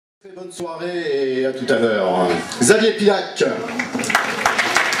Très bonne soirée et à tout à l'heure. Xavier Pillac.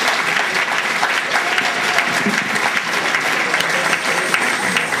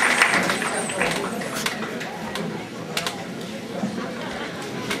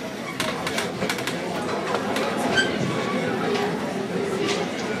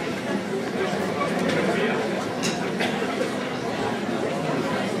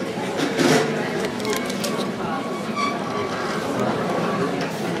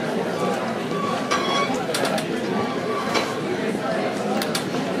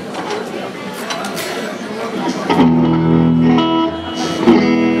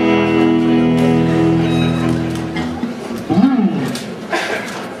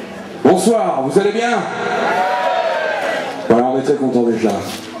 Bonsoir, vous allez bien? Voilà, on est très content d'être là.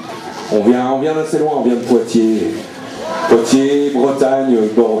 On vient d'assez loin, on vient de Poitiers. Poitiers, Bretagne,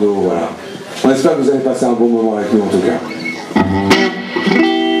 Bordeaux, voilà. On espère que vous allez passer un bon moment avec nous en tout cas.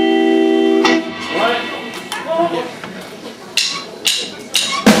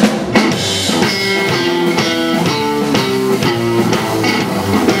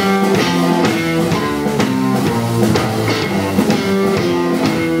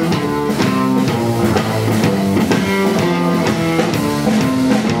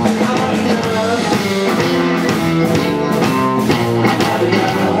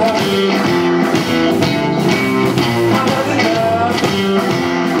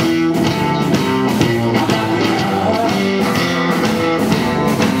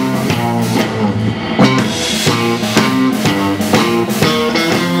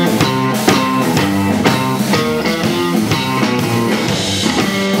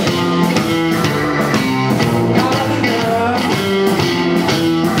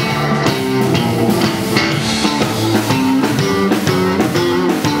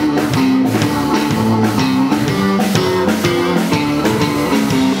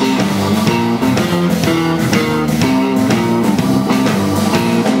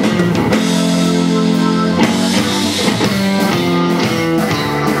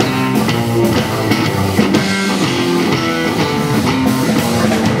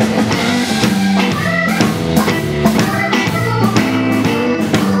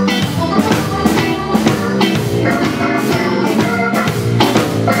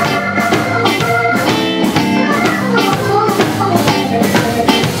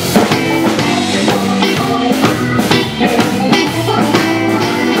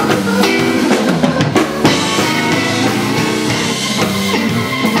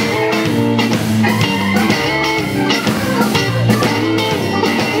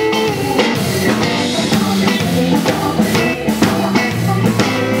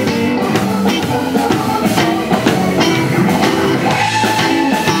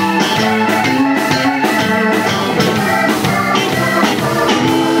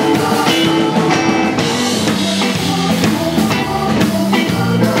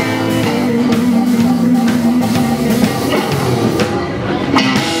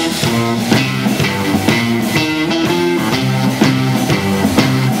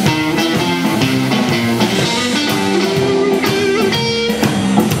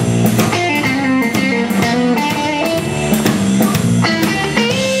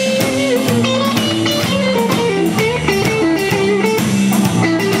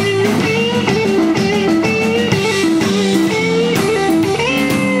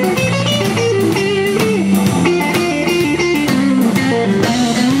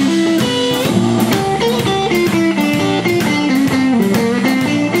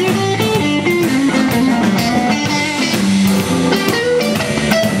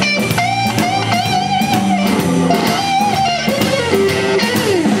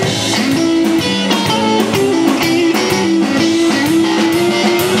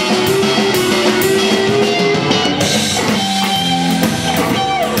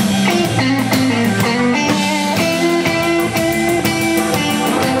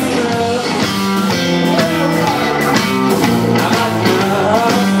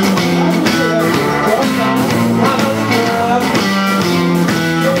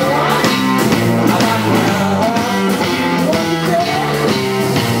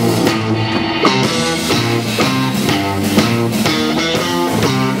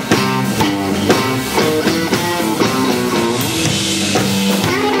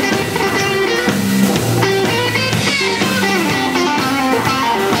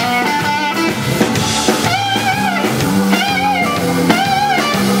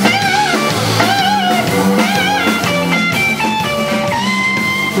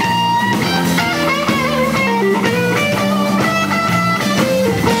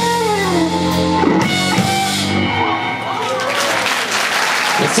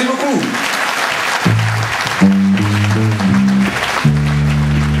 Merci beaucoup.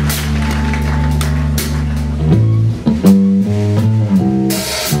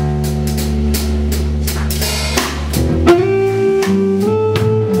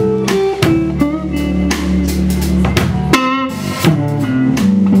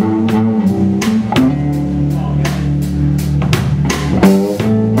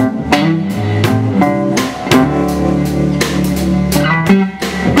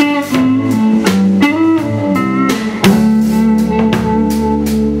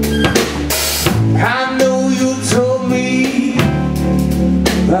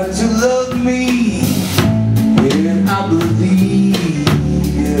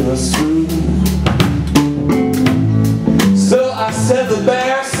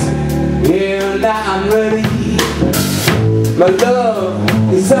 My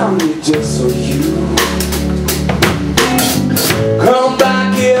love is only just for you. Come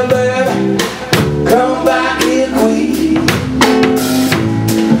back here, baby. Come back here, queen.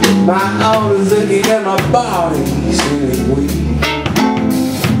 My heart is aching and my body's feeling weak.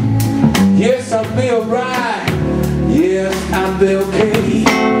 Yes, I'll be alright. Yes, I'll be okay.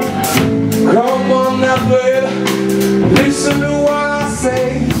 Come on now, baby. Listen to what I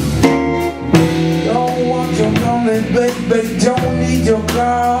say. Don't want your lonely baby, don't need your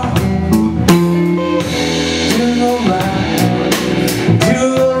girl. Do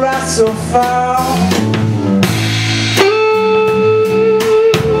the right so far.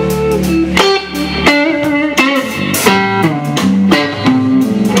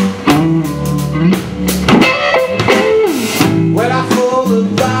 When I thought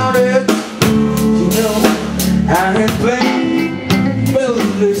about it, you know, I ain't playing. Well,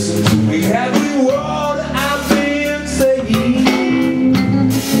 listen to me, every word I've been saying.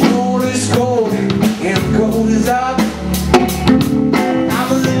 Gold is gold and gold is up.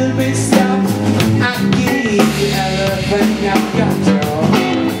 I'm a little bit stuck. I give you everything I've got, y'all.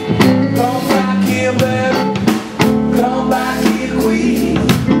 Come back here, baby. Come back here, queen.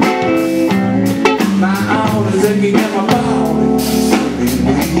 My heart is aching and my body's feeling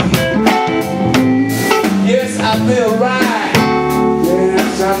weak. Yes, I feel right.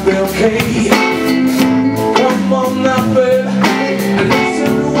 Yes, I feel okay. Come on now, baby, and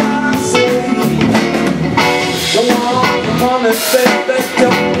listen to what I say. Come on and say that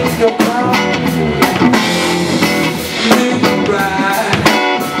don't need your power. Need the ride.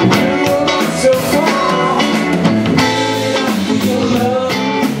 You're not so far. With your love,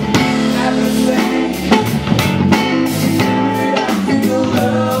 everything. With your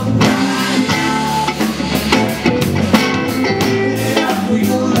love, with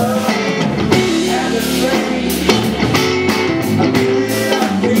your love, everything.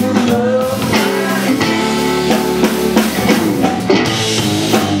 With your love.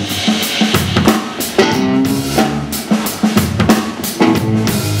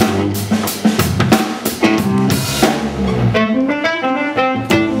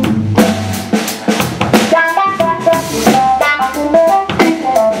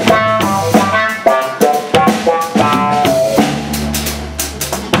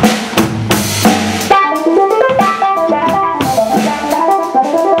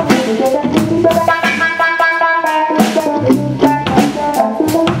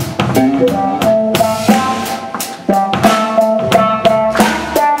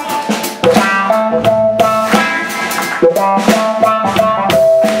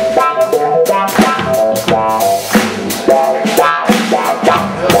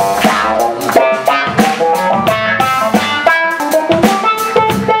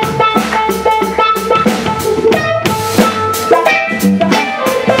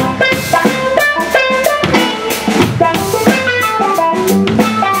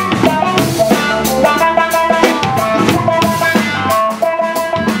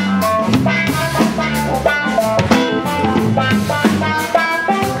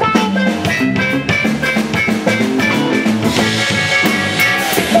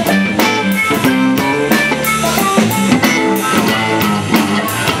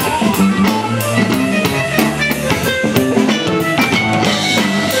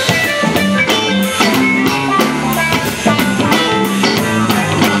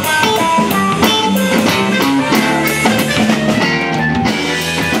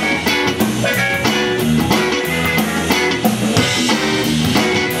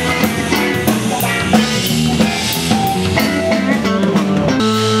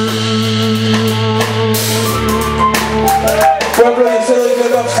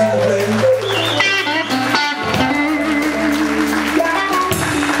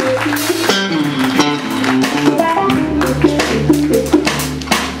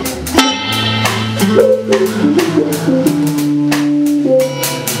 I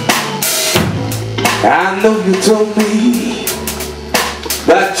know you told me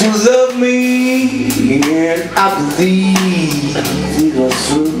that you love me, and I believe it was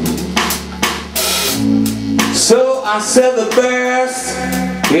true. So I said the best,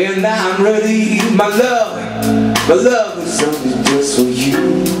 and now I'm ready. My love is something just for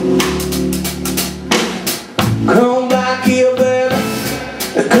you. Come back here, baby,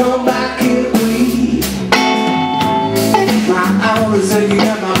 come back here, please. My hours aching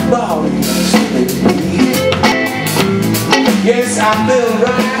and my body sleeping. Yes, I feel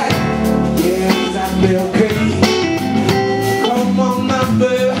right. Yes, I feel okay. Come on now,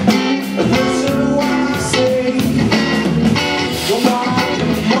 baby, listen to what I say. Come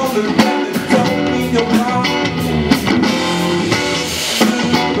on, baby, don't be your mom.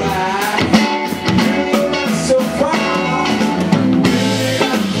 Right, you're so far.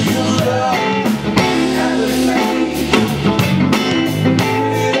 You love everything.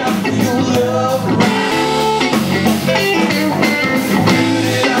 You love right.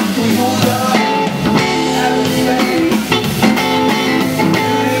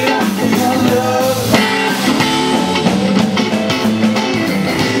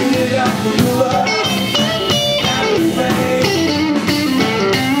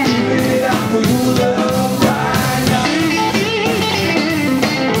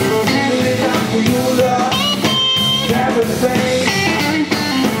 Everything